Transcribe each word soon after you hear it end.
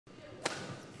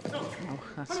Oh,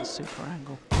 that's a super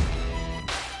angle.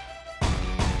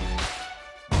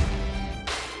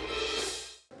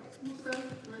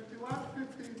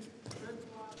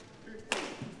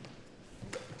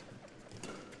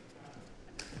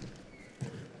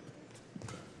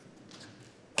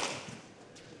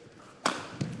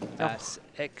 That's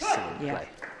excellent play.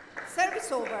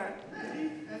 Service over.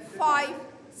 5-6.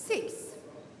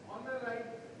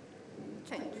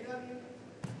 Change.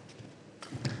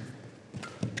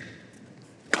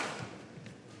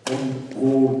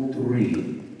 On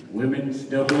 3, women's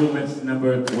double match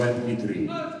number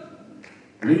 23.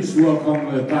 Please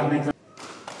welcome the technical.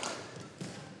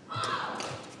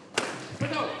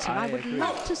 I would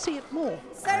love to see it more.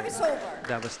 Service over.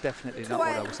 That was definitely not what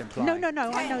I was implying.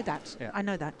 No, I know that. Yeah. I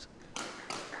know that.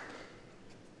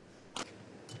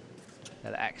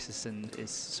 That Axelsen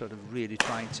is sort of really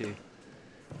trying to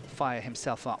fire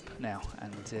himself up now,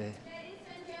 and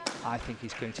I think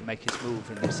he's going to make his move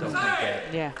in this opening game.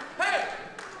 Yeah.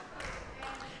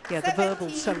 Yeah, the verbal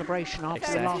celebration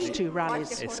after the last two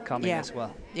rallies. It's coming as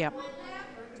well. Yeah.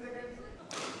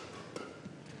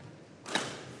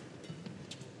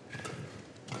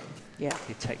 Yeah.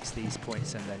 He takes these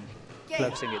points and then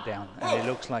closing it down, and it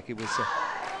looks like it was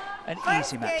an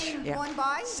easy match. Yeah.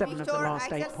 7 of the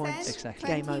last 8 points. Exactly.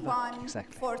 Game over.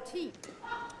 Exactly. 14.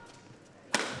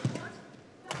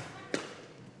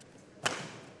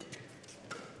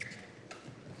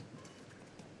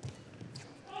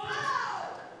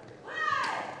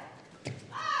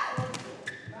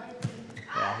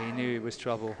 Yeah, he knew it was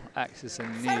trouble. Axelsen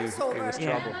knew it was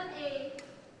trouble.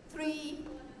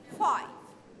 3-5.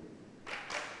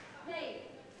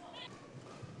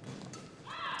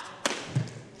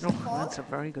 Oh, that's a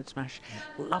very good smash.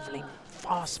 Lovely,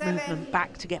 fast movement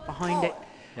back to get behind it.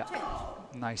 Yeah,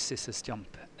 nice scissors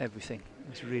jump, everything.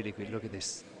 It's really good. Look at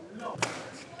this.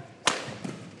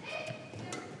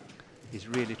 He's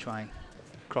really trying.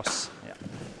 Cross. Yeah.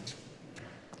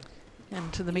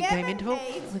 And to the mid-game interval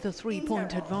with a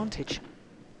 3-point advantage.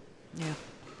 Yeah.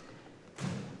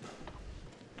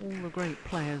 All the great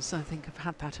players, I think, have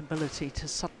had that ability to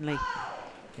suddenly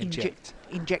inject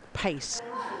pace.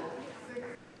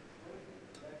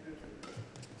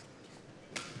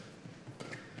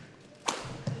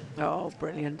 Oh,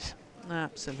 brilliant.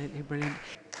 Absolutely brilliant.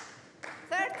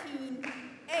 13-8.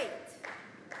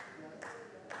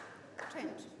 Change.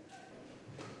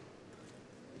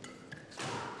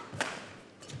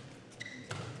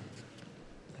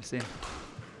 That's in.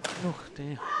 Oh,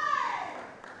 dear.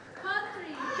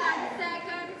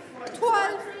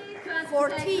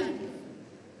 12-14.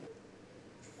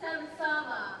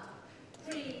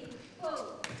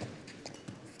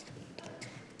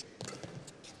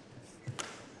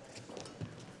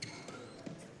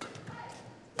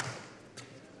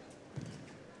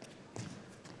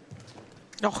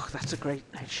 Oh, that's a great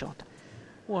net shot.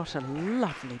 What a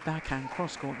lovely backhand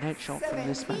cross-court net shot from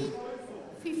this man.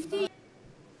 15.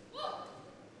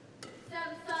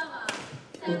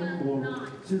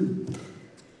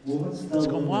 It's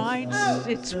gone wide.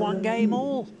 It's one game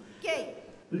all. Game.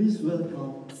 Please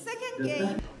welcome Second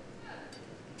game.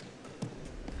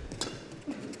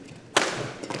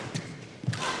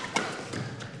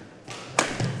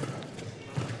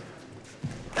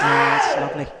 That's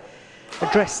lovely.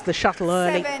 Addressed the shuttle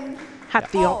early, had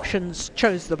the 7-4. options,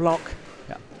 chose the block.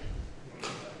 Yeah.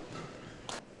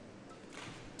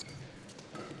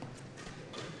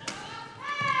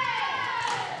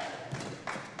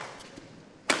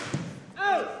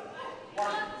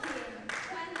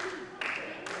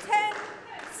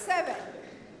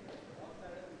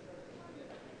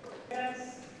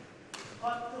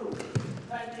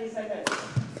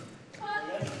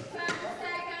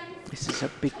 This is a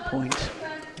big point.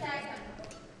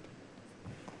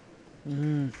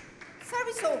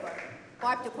 Service over.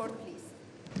 Wipe the court, please.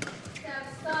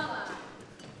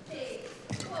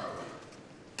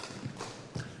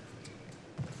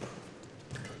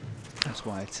 That's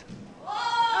wide.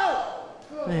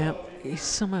 Yeah, he's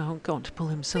somehow got to pull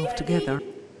himself together.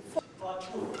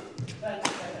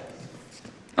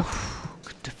 Oh,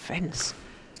 good defence.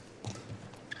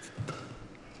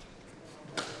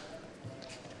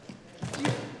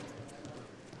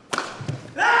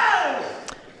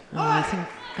 I think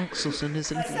Axelsen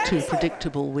is a little too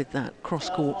predictable with that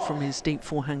cross-court from his deep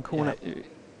forehand corner. Yeah.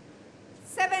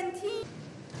 17.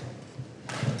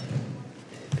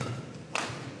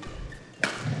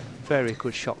 Very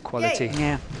good shot quality.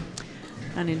 Yeah,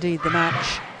 and indeed the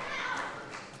match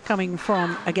coming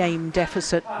from a game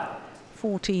deficit,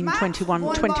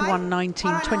 14-21,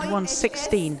 21-19,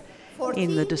 21-16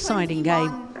 in the deciding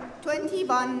game.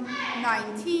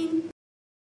 21-19.